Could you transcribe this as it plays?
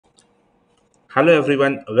Hello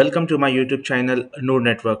everyone, welcome to my YouTube channel Node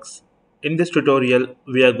Networks. In this tutorial,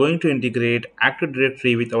 we are going to integrate Active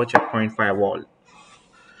Directory with our Checkpoint Firewall.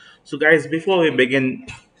 So guys, before we begin,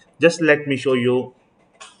 just let me show you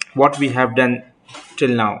what we have done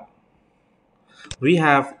till now. We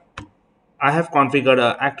have I have configured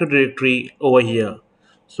a Active Directory over here.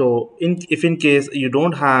 So if in case you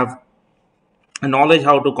don't have knowledge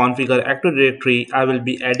how to configure Active Directory, I will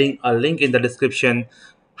be adding a link in the description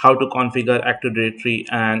how to configure Active Directory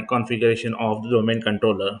and configuration of the domain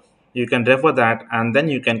controller. You can refer that and then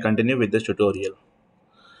you can continue with this tutorial.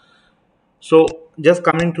 So just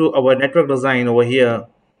coming to our network design over here,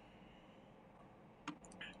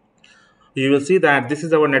 you will see that this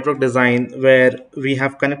is our network design where we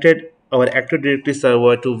have connected our Active Directory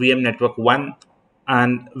server to VM network 1,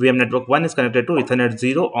 and VM network 1 is connected to Ethernet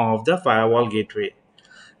 0 of the firewall gateway.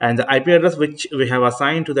 And the IP address which we have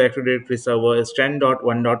assigned to the Active Directory server is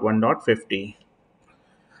 10.1.1.50.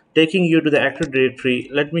 Taking you to the Active Directory,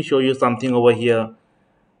 let me show you something over here.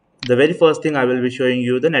 The very first thing I will be showing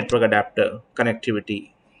you the network adapter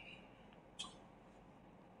connectivity.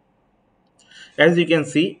 As you can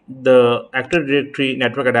see, the Active Directory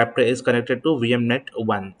network adapter is connected to VMnet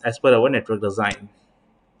 1 as per our network design.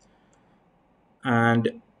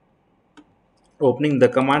 And opening the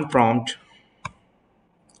command prompt,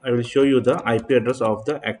 I will show you the IP address of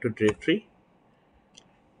the Active Directory,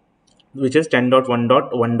 which is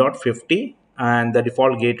 10.1.1.50, and the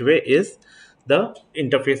default gateway is the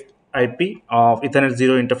interface IP of Ethernet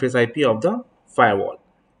 0 interface IP of the firewall,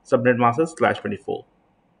 subnet mask /24.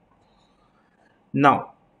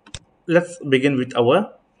 Now let's begin with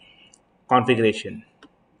our configuration.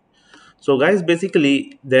 So guys,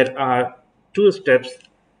 basically there are two steps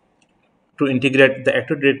to integrate the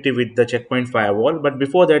Active Directory with the Checkpoint Firewall, but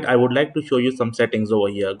before that I would like to show you some settings over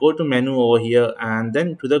here. Go to menu over here and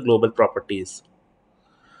then to the global properties.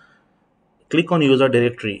 Click on user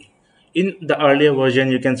directory. In the earlier version,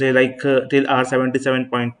 you can say like till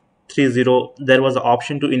R77.30, there was an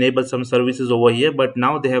option to enable some services over here, but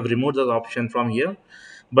now they have removed the option from here.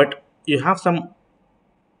 But you have some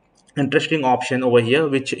interesting option over here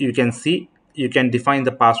which you can see. You can define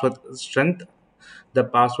the password strength. The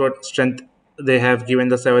password strength, they have given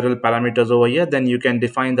the several parameters over here. Then you can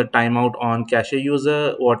define the timeout on cache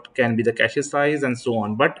user, what can be the cache size, and so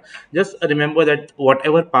on. But just remember that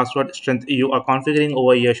whatever password strength you are configuring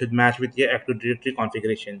over here should match with your Active Directory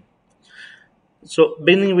configuration. So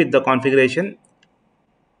beginning with the configuration,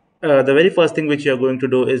 the very first thing which you are going to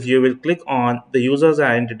do is you will click on the user's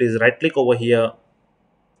identities, right click over here,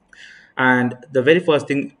 and the very first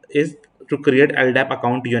thing is to create Ldap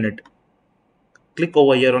account unit. Click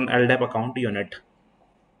over here on Ldap account unit.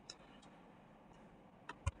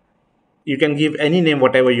 You can give any name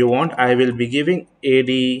whatever you want. I will be giving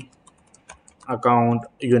AD account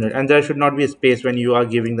unit, and there should not be a space when you are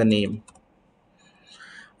giving the name.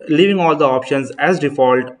 Leaving all the options as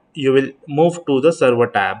default, you will move to the server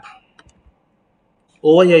tab.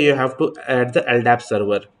 Over here you have to add the Ldap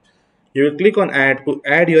server. You will click on add to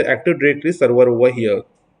add your Active Directory server over here.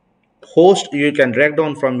 Host you can drag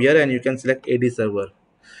down from here and you can select AD server.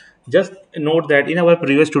 Just note that in our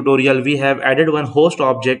previous tutorial, we have added one host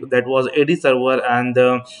object that was AD server, and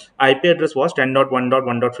the IP address was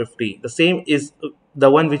 10.1.1.50. The same is the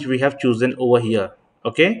one which we have chosen over here.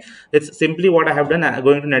 Okay, it's simply what I have done.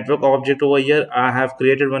 Going to network object over here, I have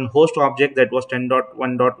created one host object that was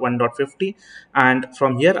 10.1.1.50, and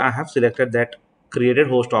from here I have selected that created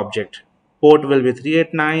host object. Port will be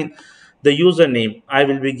 389. The username I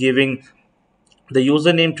will be giving the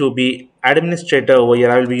username to be administrator over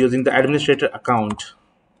here. I will be using the administrator account.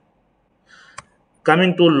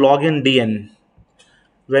 Coming to login DN.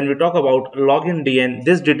 When we talk about login DN,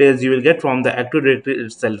 this details you will get from the Active Directory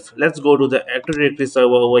itself. Let's go to the Active Directory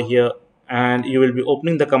server over here, and you will be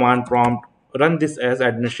opening the command prompt. Run this as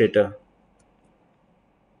administrator.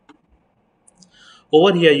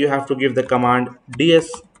 Over here you have to give the command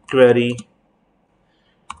ds query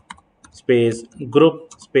space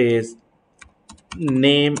group space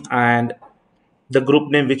name and the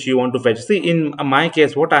group name which you want to fetch. See, in my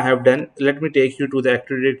case, what I have done, let me take you to the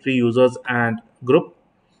Active Directory users and group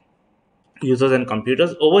users and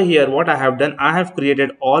computers. Over here, what I have done, I have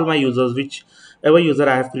created all my users, whichever user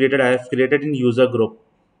I have created in user group.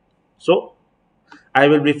 So I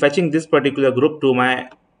will be fetching this particular group to my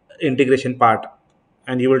integration part,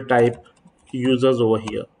 and you will type users over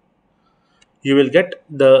here. You will get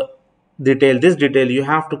the detail. This detail you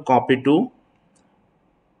have to copy to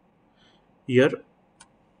your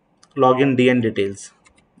login DN details.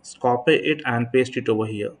 Just copy it and paste it over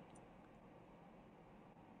here.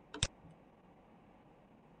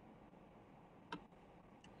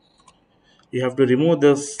 You have to remove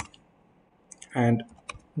this, and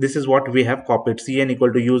this is what we have copied: cn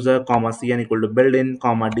equal to user, comma cn equal to built-in,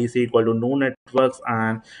 comma dc equal to no networks,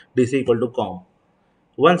 and dc equal to com.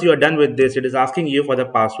 Once you are done with this, it is asking you for the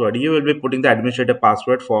password. You will be putting the administrator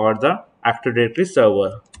password for the Active Directory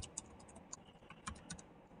server.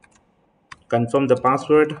 Confirm the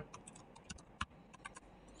password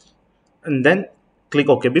and then click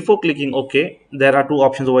OK. Before clicking OK, there are two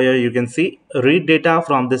options over here. You can see read data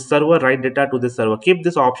from this server, write data to this server. Keep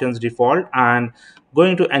these options default, and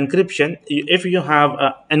going to encryption. If you have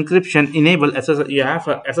encryption enabled, SSL, you have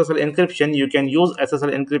SSL encryption, you can use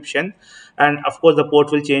SSL encryption, and of course the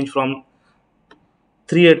port will change from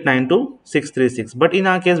 389 to 636. But in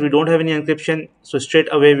our case, we don't have any encryption, so straight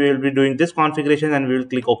away we will be doing this configuration and we will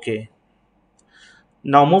click OK.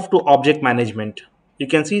 Now move to object management. You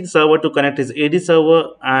can see the server to connect is AD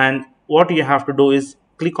server, and what you have to do is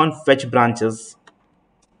click on fetch branches.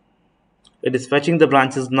 It is fetching the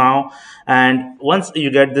branches now, and once you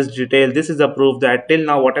get this detail, this is a proof that till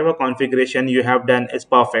now whatever configuration you have done is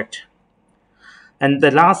perfect. And the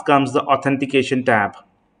last comes the authentication tab.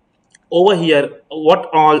 Over here, what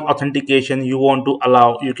all authentication you want to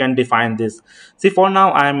allow, you can define this. See, for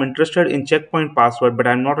now I am interested in checkpoint password, but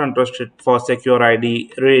I'm not interested for secure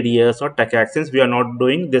ID, radius, or TechAct, since we are not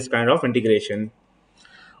doing this kind of integration.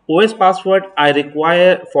 OS password I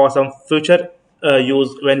require for some future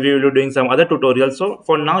use when we will be doing some other tutorials. So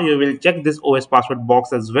for now you will check this OS password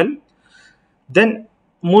box as well. Then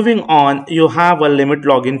moving on, you have a limit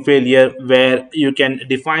login failure where you can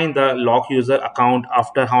define the lock user account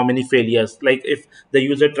after how many failures. Like if the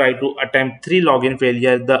user try to attempt 3 login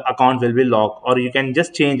failure, the account will be locked, or you can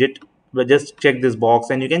just change it, but just check this box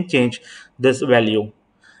and you can change this value.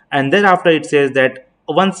 And then after it says that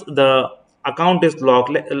once the account is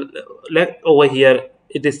locked, over here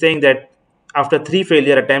it is saying that after 3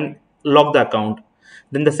 failure attempt, lock the account.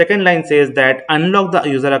 Then the second line says that unlock the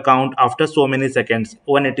user account after so many seconds,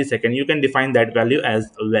 180 seconds. You can define that value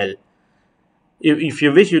as well. If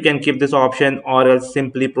you wish, you can keep this option, or else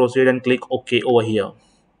simply proceed and click OK over here.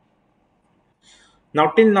 Now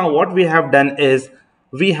till now what we have done is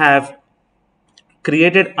we have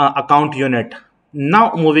created an account unit.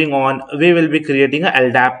 Now moving on, we will be creating a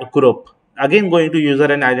Ldap group. Again, going to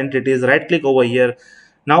user and identities, right click over here.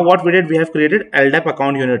 Now what we did, we have created Ldap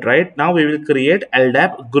account unit, right? Now we will create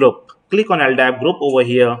Ldap group. Click on Ldap group over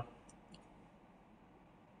here.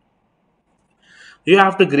 You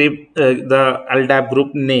have to give the Ldap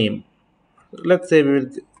group name. Let's say we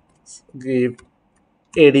will give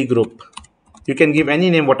AD group. You can give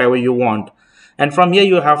any name, whatever you want. And from here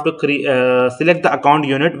you have to select the account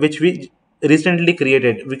unit which we recently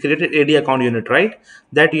created. We created AD account unit, right?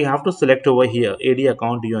 That you have to select over here, AD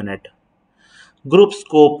account unit. Group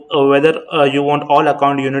scope, whether you want all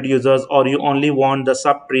account unit users or you only want the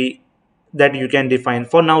subtree, that you can define.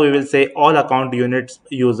 For now we will say all account units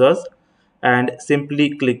users, and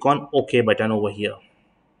simply click on OK button over here.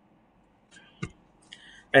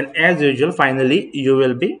 And as usual, finally you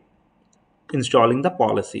will be installing the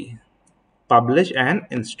policy. Publish and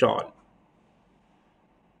install.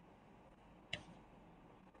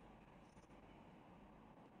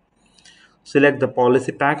 Select the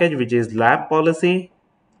policy package, which is Ldap policy,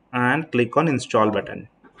 and click on install button.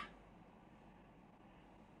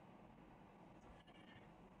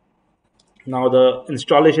 Now the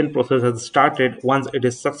installation process has started. Once it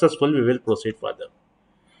is successful, we will proceed further.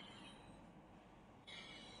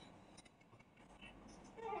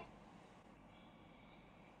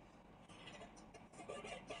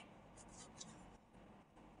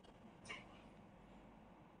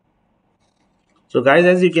 So guys,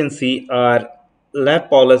 as you can see, our Ldap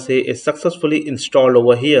policy is successfully installed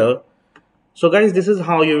over here. So guys, this is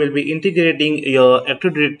how you will be integrating your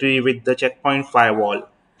Active Directory with the Checkpoint Firewall.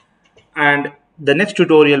 And the next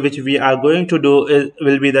tutorial which we are going to do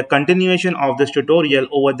will be the continuation of this tutorial.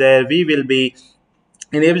 Over there we will be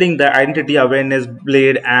enabling the identity awareness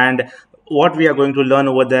blade, and what we are going to learn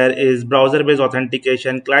over there is browser-based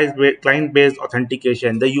authentication, client-based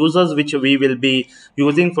authentication. The users which we will be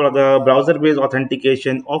using for the browser-based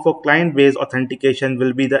authentication or for client-based authentication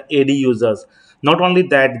will be the AD users. Not only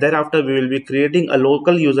that, thereafter we will be creating a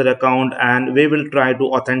local user account and we will try to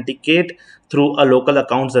authenticate through a local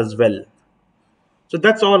accounts as well. So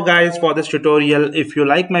that's all guys for this tutorial. If you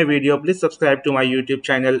like my video, please subscribe to my YouTube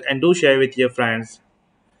channel and do share with your friends.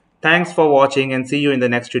 Thanks for watching and see you in the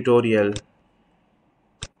next tutorial.